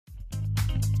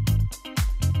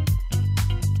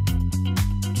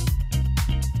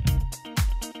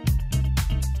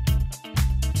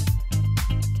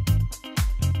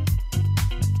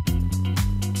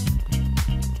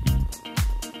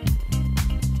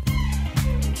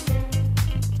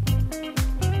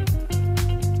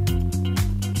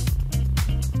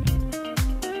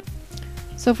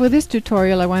So for this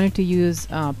tutorial I wanted to use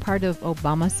part of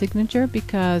Obama's signature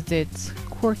because it's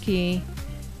quirky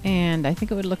and I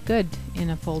think it would look good in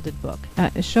a folded book.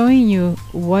 Showing you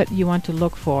what you want to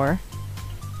look for.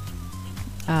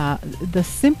 The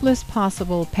simplest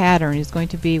possible pattern is going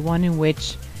to be one in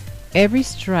which every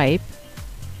stripe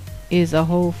is a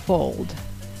whole fold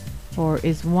or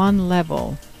is one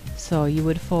level. So you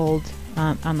would fold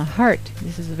on the heart.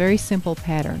 This is a very simple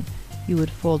pattern. You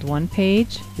would fold one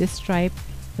page, this stripe,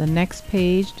 the next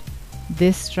page,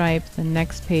 this stripe, the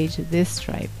next page, this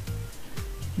stripe.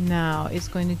 Now it's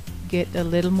going to get a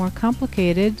little more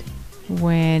complicated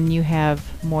when you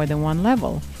have more than one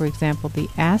level. For example, the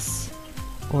S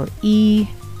or E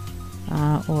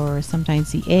or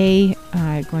sometimes the A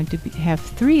are going to have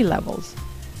 3 levels.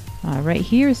 Right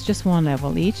here is just 1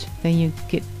 level each. Then you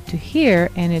get to here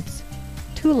and it's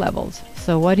 2 levels.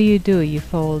 So what do? You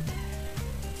fold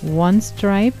one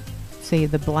stripe, say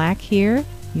the black here,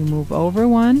 you move over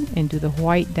one and do the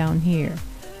white down here.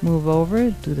 Move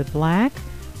over, do the black,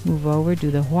 move over, do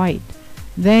the white.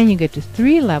 Then you get to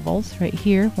 3 levels right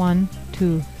here, 1,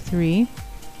 2, 3,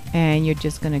 and you're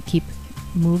just going to keep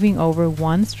moving over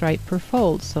one stripe per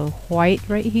fold. So white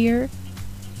right here,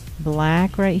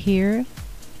 black right here,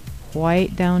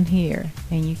 white down here,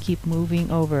 and you keep moving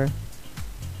over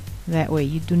that way.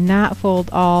 You do not fold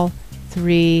all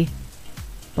 3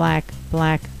 black,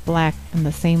 black, black on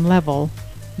the same level.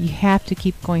 You have to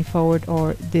keep going forward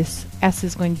or this S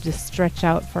is going to just stretch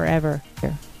out forever.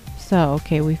 So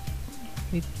okay, we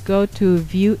go to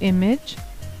view image.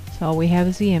 So all we have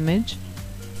is the image.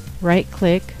 Right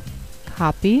click,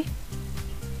 copy,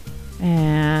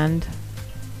 and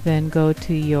then go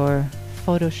to your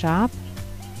Photoshop,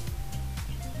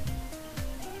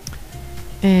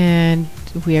 and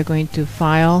we are going to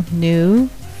file new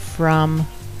from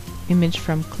image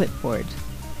from clipboard.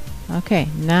 Okay,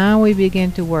 now we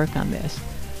begin to work on this.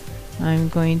 I'm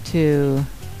going to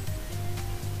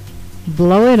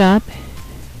blow it up,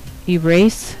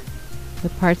 erase the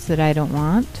parts that I don't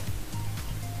want.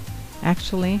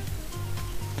 Actually,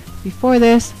 before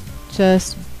this,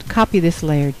 just copy this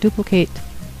layer, duplicate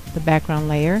the background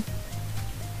layer.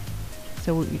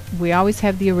 So we always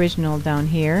have the original down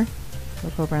here.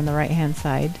 Look over on the right hand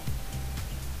side.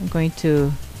 I'm going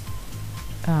to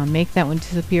make that one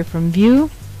disappear from view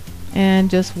and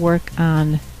just work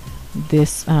on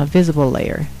this visible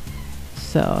layer.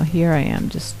 So here I am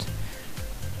just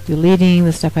deleting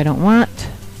the stuff I don't want.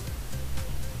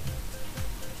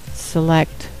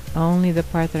 Select only the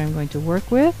part that I'm going to work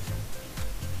with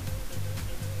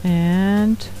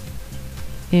and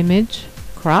image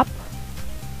crop.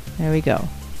 There we go.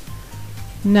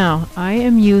 Now I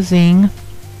am using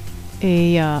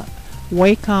a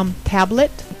Wacom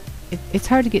tablet. It's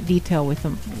hard to get detail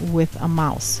with a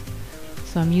mouse.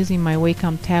 So I'm using my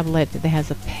Wacom tablet that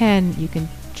has a pen. You can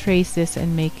trace this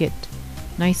and make it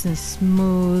nice and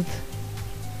smooth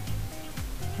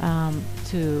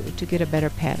to get a better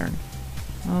pattern.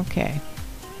 Okay.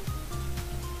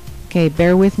 Okay,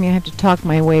 bear with me. I have to talk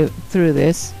my way through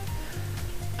this.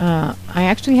 I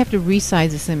actually have to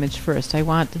resize this image first. I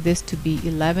want this to be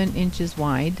 11 inches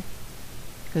wide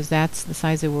because that's the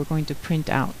size that we're going to print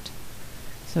out.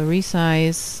 So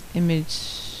resize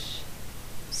image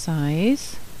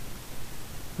size,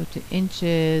 go to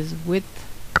inches, width,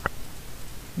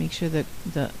 make sure that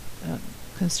the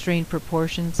constrained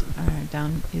proportions are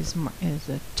down, is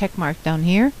a check mark down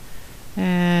here,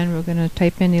 and we're going to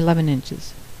type in 11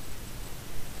 inches.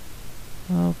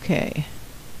 Okay,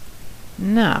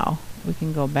 now we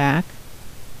can go back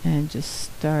and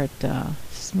just start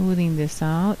smoothing this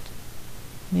out,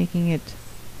 making it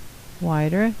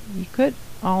wider. You could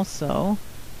also,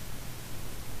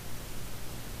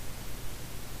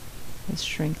 let's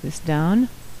shrink this down.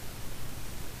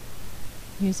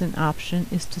 Here's an option,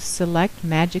 is to select,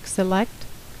 magic select.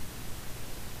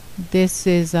 This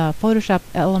is Photoshop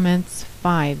Elements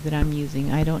 5 that I'm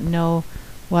using. I don't know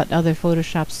what other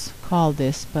Photoshops call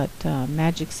this, but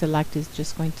magic select is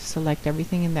just going to select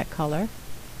everything in that color.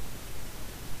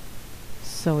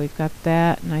 So we've got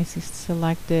that nicely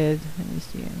selected. Let me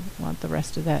see, I want the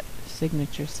rest of that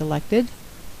signature selected.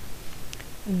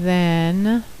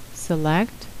 Then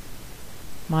select,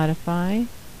 modify,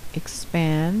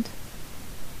 expand,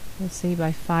 let's say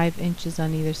by 5 inches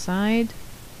on either side.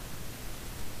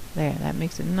 There, that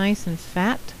makes it nice and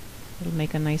fat. It'll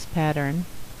make a nice pattern.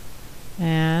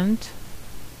 And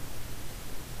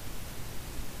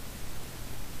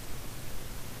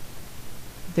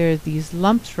there are these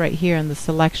lumps right here in the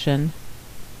selection.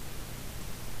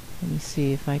 Let me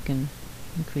see if I can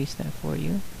increase that for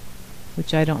you,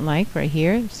 which I don't like right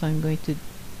here, so I'm going to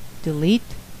delete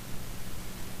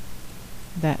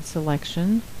that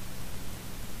selection.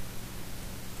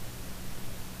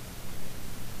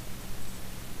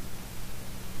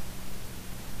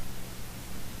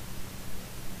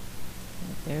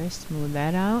 Right there, smooth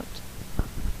that out.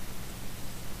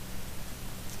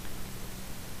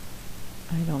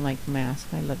 I don't like mask,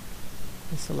 I like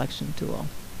the selection tool.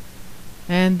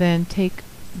 And then take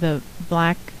the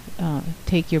black,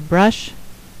 take your brush,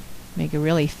 make it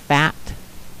really fat,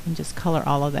 and just color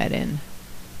all of that in.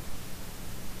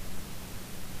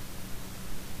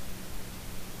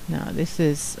 Now this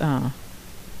is,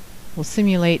 will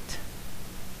simulate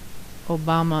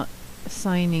Obama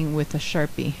signing with a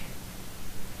Sharpie.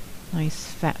 Nice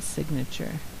fat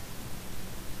signature.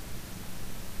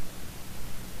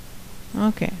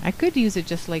 Okay, I could use it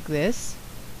just like this,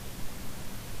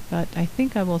 but I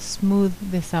think I will smooth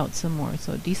this out some more.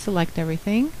 So deselect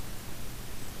everything.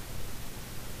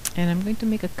 And I'm going to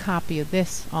make a copy of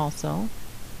this also.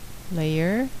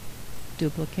 Layer,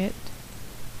 duplicate.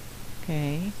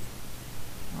 Okay.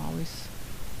 Always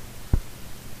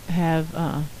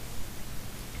have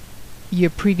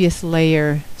your previous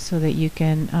layer so that you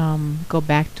can go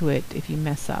back to it if you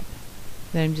mess up.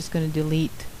 Then I'm just going to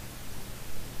delete.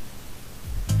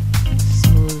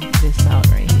 Smooth this out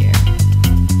right here.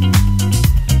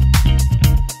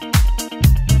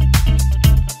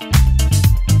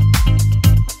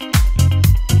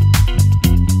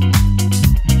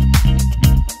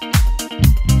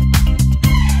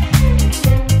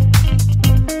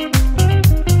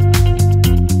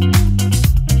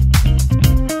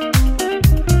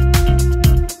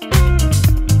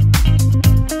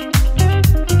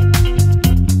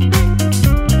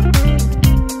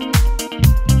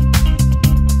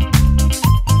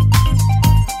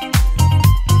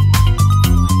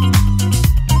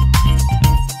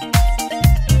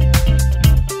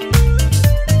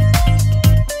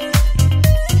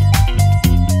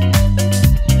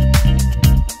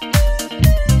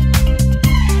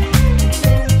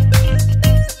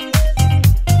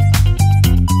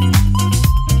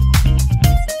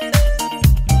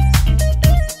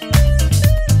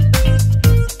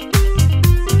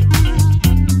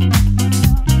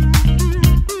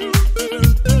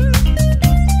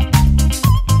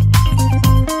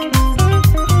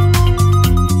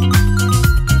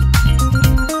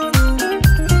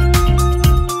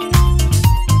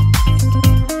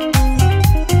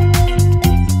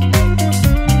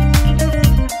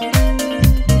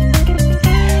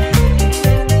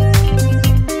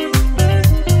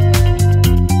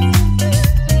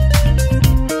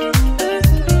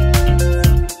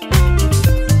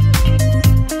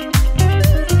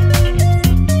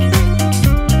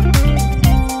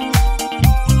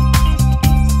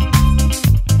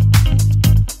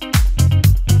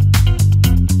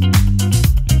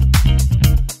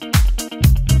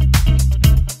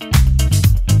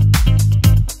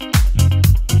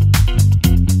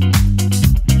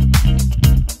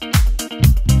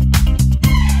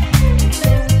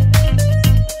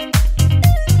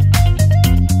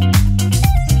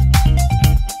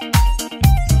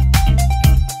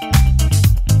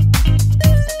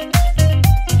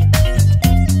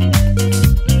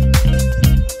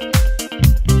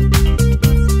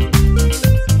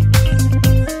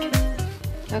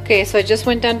 Okay, so I just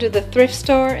went down to the thrift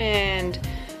store and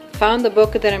found the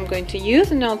book that I'm going to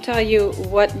use, and I'll tell you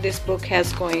what this book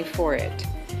has going for it.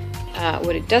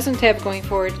 What it doesn't have going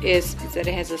for it is that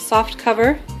it has a soft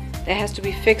cover that has to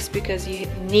be fixed because you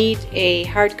need a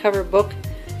hardcover book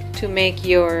to make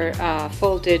your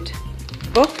folded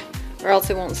book, or else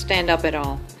it won't stand up at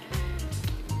all.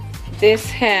 This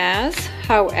has,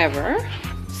 however,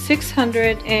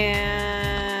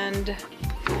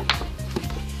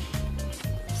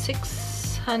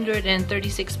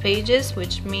 636 pages,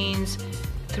 which means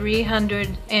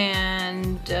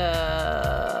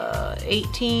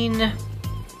 318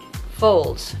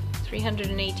 folds.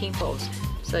 318 folds.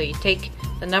 So you take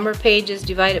the number of pages,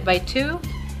 divide it by 2,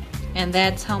 and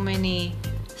that's how many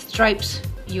stripes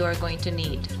you are going to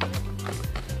need.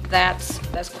 That's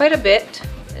quite a bit.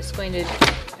 It's going to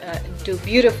do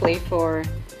beautifully for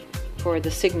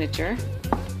the signature.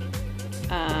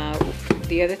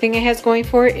 The other thing it has going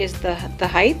for it is the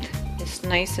height. It's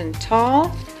nice and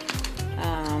tall,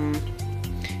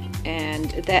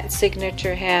 and that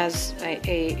signature has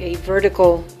a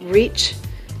vertical reach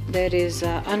that is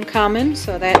uncommon,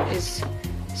 so that is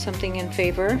something in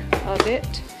favor of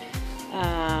it.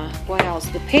 What else?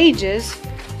 The pages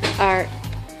are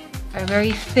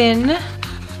very thin,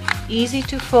 easy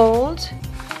to fold,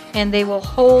 and they will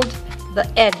hold the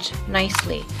edge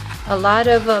nicely. A lot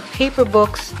of paper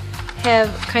books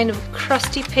have kind of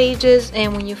crusty pages,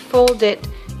 and when you fold it,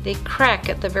 they crack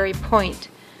at the very point.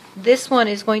 This one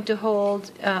is going to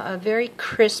hold a very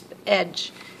crisp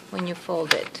edge when you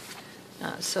fold it.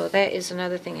 So that is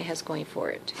another thing it has going for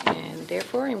it. And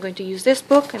therefore I'm going to use this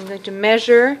book. I'm going to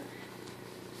measure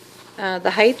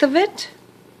the height of it,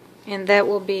 and that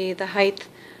will be the height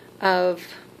of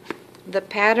the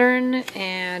pattern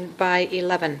and by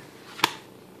 11.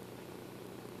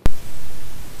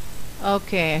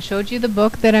 Okay, I showed you the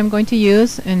book that I'm going to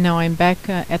use, and now I'm back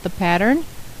at the pattern.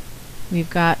 We've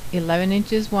got 11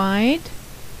 inches wide.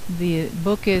 The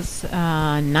book is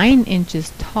 9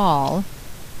 inches tall.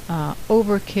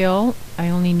 Overkill. I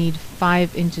only need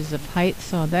 5 inches of height,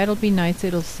 so that'll be nice.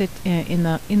 It'll sit in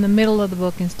the middle of the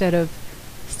book instead of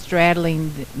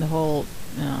straddling the whole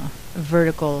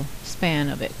vertical span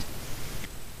of it.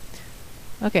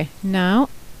 Okay, now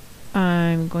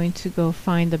I'm going to go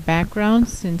find the background.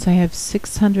 Since I have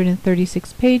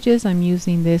 636 pages, I'm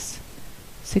using this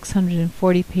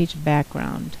 640 page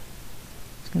background.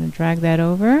 Just going to drag that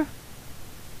over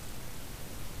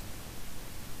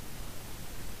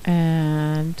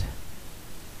and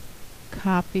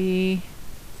copy,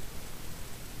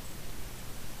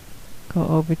 go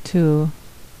over to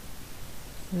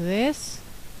this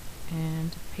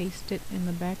and paste it in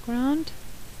the background.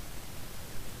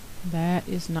 That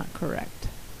is not correct.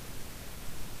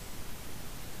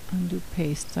 Undo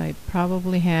paste. I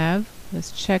probably have.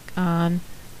 Let's check on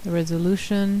the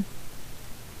resolution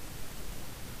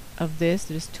of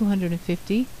this. It is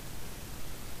 250.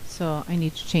 So I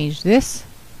need to change this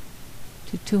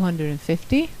to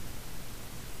 250.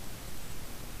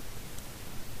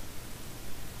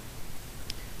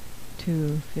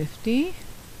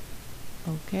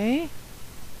 Okay.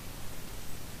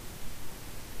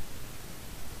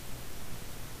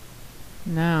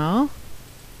 Now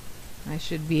I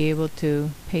should be able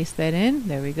to paste that in.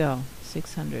 There we go.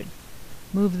 600.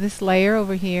 Move this layer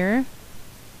over here.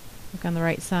 Look on the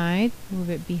right side. Move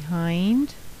it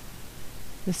behind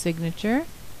the signature.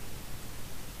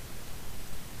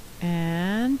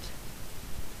 And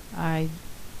I'm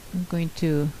going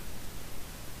to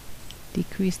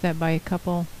decrease that by a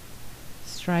couple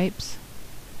stripes.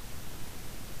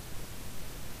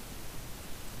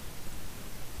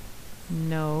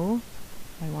 No,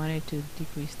 I wanted to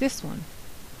decrease this one.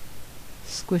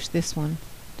 Squish this one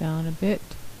down a bit.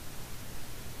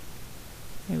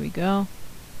 There we go.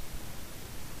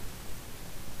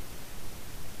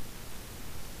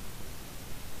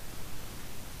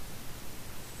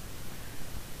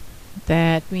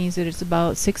 That means that it's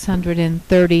about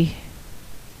 630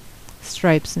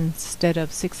 stripes instead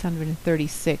of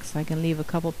 636. I can leave a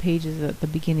couple pages at the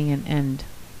beginning and end.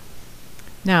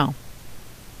 Now,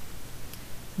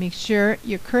 make sure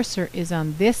your cursor is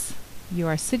on this. You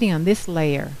are sitting on this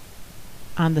layer,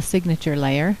 on the signature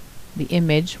layer, the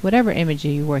image, whatever image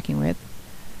you're working with.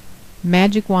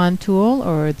 Magic Wand tool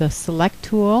or the select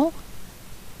tool.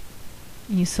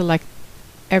 You select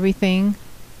everything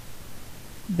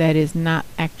that is not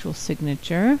actual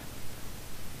signature.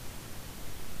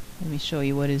 Let me show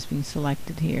you what is being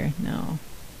selected here.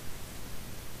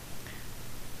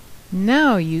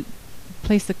 Now you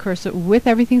place the cursor with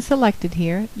everything selected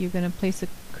here. You're going to place the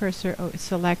cursor,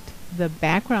 select the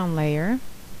background layer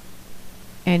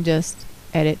and just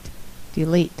edit,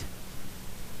 delete.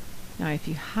 Now if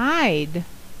you hide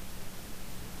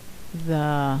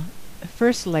the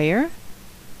first layer,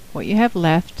 what you have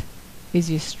left is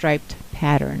your striped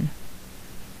pattern.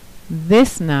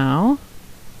 This now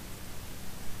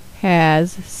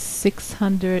has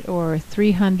 600 or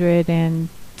 300 and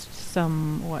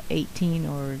some, 18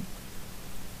 or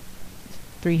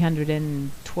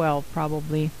 312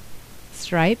 probably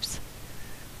stripes,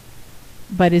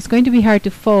 but it's going to be hard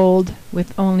to fold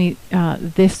with only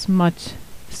this much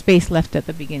space left at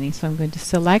the beginning. So I'm going to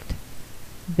select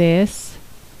this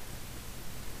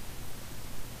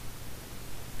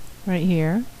right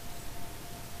here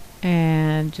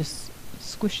and just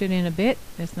squish it in a bit.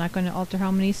 It's not going to alter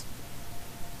how many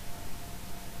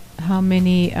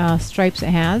stripes it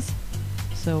has,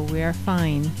 so we are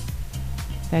fine.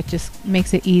 That just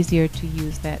makes it easier to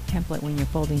use that template when you're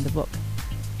folding the book.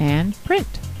 And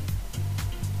print.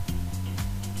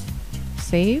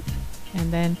 Save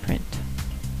and then print.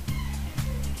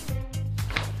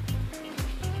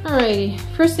 Alrighty,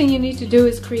 first thing you need to do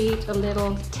is create a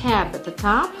little tab at the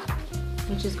top,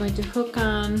 which is going to hook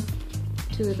on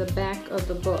to the back of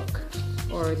the book,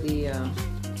 or the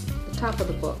top of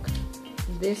the book.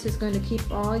 This is going to keep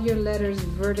all your letters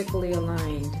vertically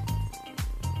aligned.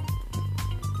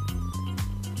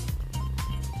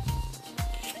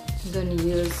 I'm going to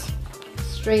use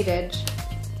straight edge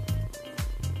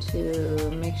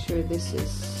to make sure this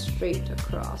is straight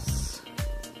across.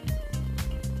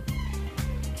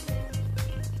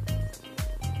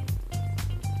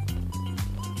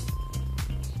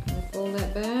 Fold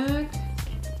that back,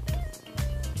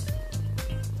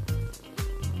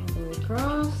 all the way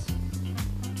across.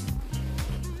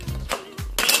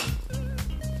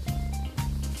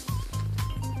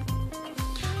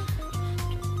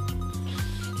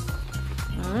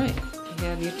 All right, you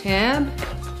have your tab.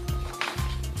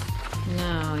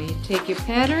 Now you take your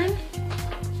pattern.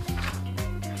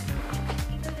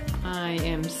 I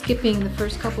am skipping the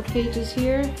first couple pages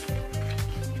here.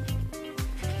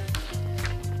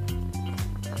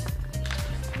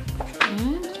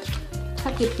 And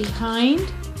tuck it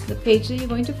behind the page that you're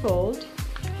going to fold,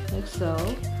 like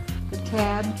so. The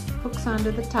tab hooks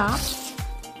onto the top.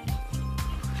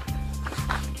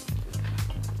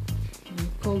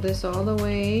 And pull this all the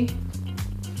way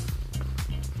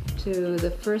to the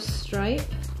first stripe,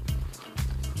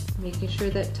 making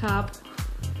sure that top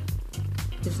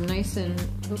is nice and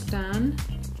hooked on.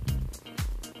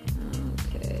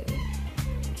 Okay.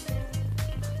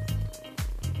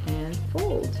 And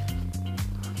fold.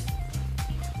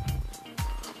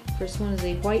 First one is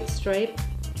a white stripe,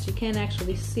 which you can't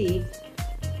actually see,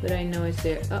 but I know it's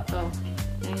there. Uh-oh,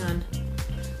 hang on.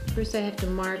 First I have to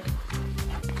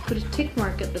put a tick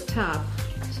mark at the top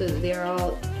so that they're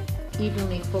all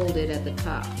evenly folded at the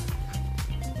top.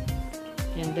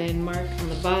 And then mark on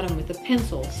the bottom with a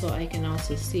pencil so I can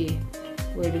also see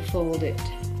where to fold it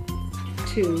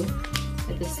to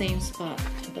at the same spot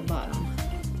at the bottom.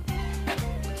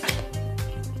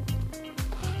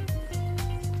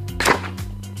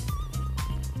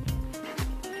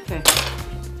 Okay,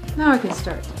 now I can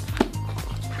start.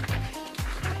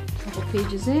 Couple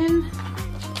pages in,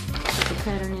 put the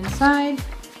pattern inside,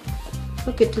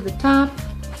 hook it to the top,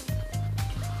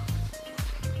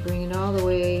 bring it all the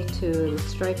way to the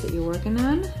stripe that you're working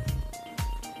on,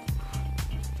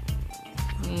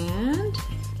 and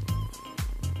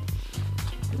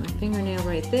put my fingernail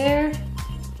right there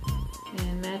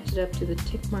and match it up to the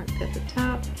tick mark at the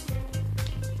top.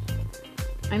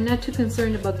 I'm not too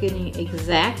concerned about getting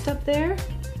exact up there,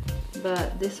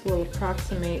 but this will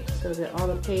approximate so that all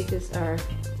the pages are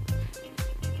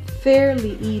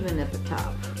fairly even at the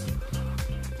top.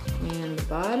 And the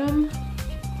bottom,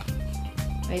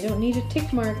 I don't need a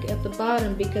tick mark at the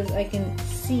bottom because I can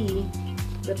see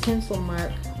the pencil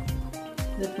mark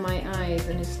with my eyes,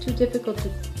 and it's too difficult to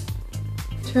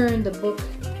turn the book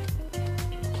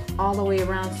all the way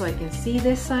around so I can see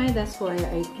this side. That's why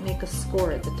I make a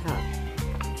score at the top.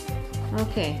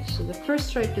 Okay, so the first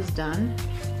stripe is done.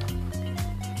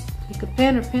 Take a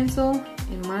pen or pencil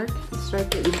and mark the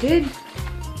stripe that you did.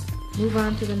 Move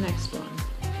on to the next one.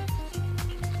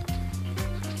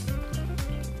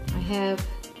 I have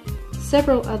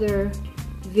several other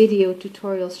video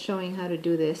tutorials showing how to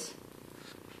do this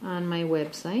on my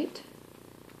website,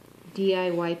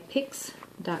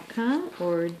 DIYPix.com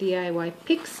or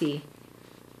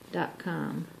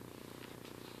DIYPixie.com.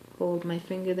 Hold my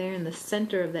finger there in the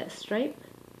center of that stripe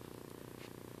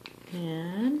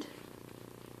and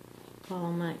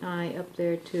follow my eye up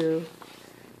there too.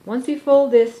 Once you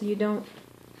fold this, you don't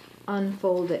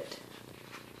unfold it.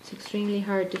 It's extremely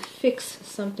hard to fix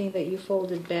something that you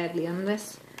folded badly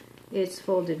unless it's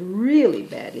folded really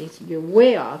badly. If you're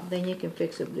way off, then you can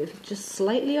fix it. But if it's just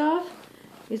slightly off,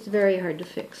 it's very hard to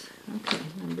fix. Okay,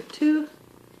 number 2.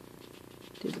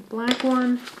 Do the black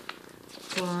one.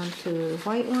 Go on to the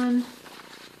white one.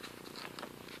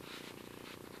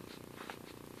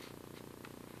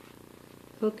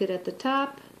 Hook it at the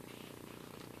top.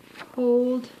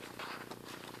 Hold.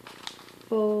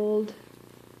 Fold.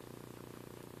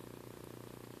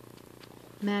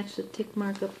 Match the tick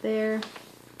mark up there.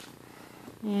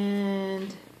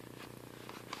 And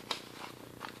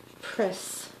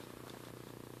press.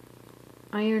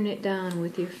 Iron it down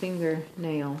with your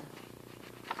fingernail.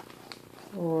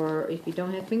 Or if you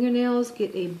don't have fingernails,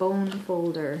 get a bone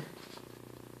folder.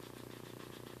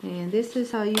 And this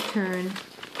is how you turn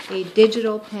a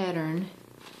digital pattern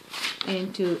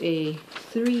into a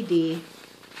 3D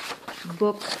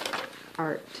book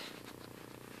art.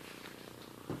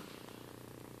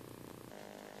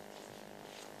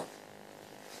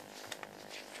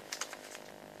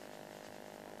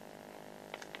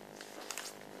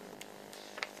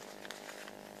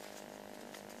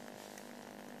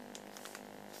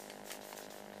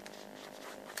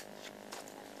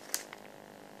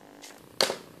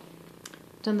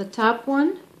 Done the top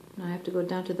one, now I have to go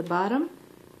down to the bottom,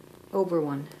 over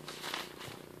one.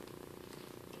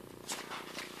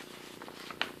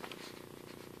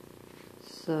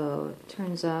 So it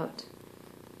turns out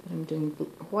that I'm doing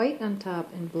white on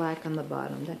top and black on the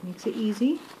bottom. That makes it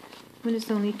easy when it's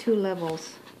only 2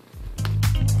 levels.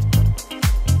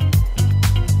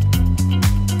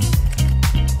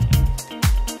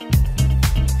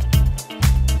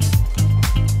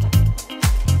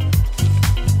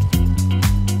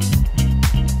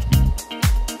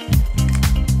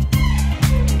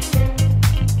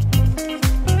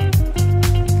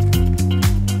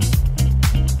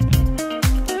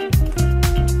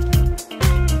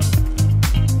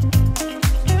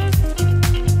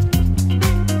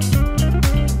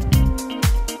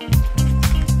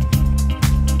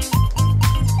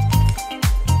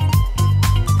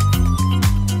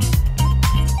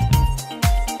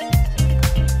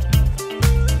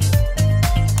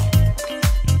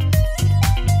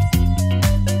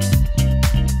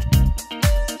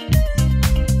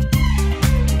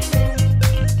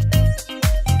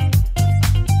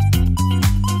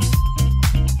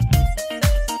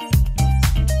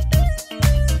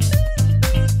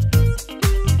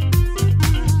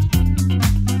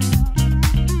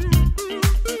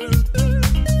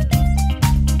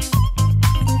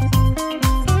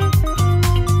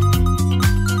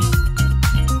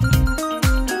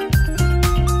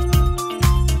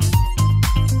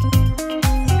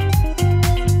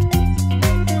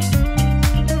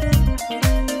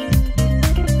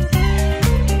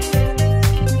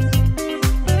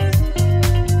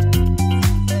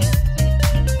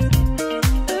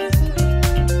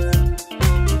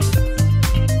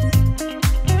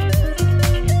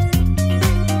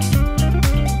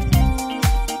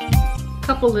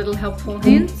 Couple little helpful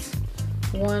hints.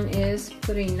 One is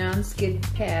put a non-skid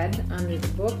pad under the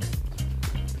book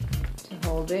to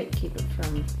hold it, keep it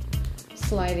from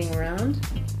sliding around.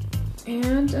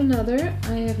 And another,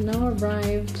 I have now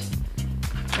arrived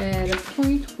at a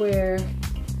point where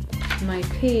my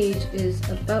page is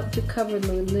about to cover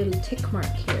the little tick mark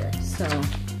here. So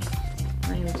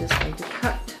I'm just going to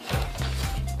cut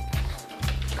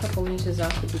a couple inches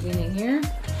off the beginning here.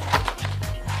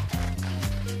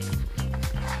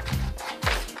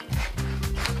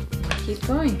 Keep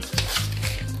going.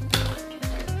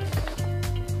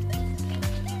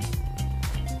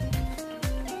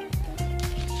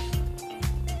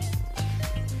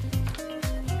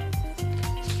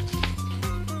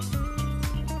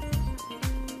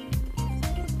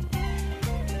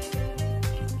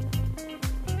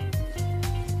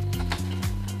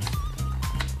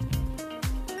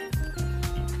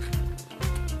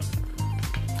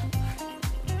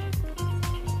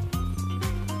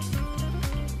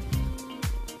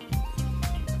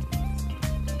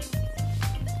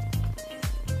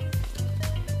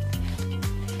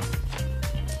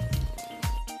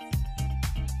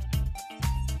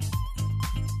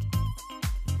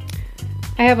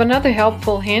 I have another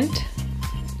helpful hint.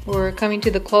 We're coming to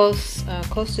the close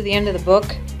to the end of the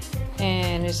book,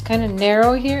 and it's kind of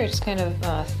narrow here. It's kind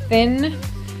of thin,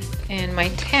 and my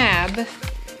tab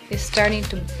is starting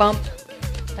to bump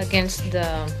against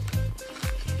the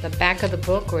back of the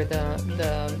book or the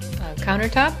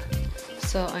countertop.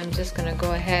 So I'm just going to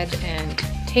go ahead and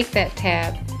take that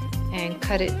tab and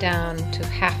cut it down to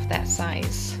half that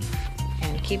size,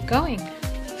 and keep going.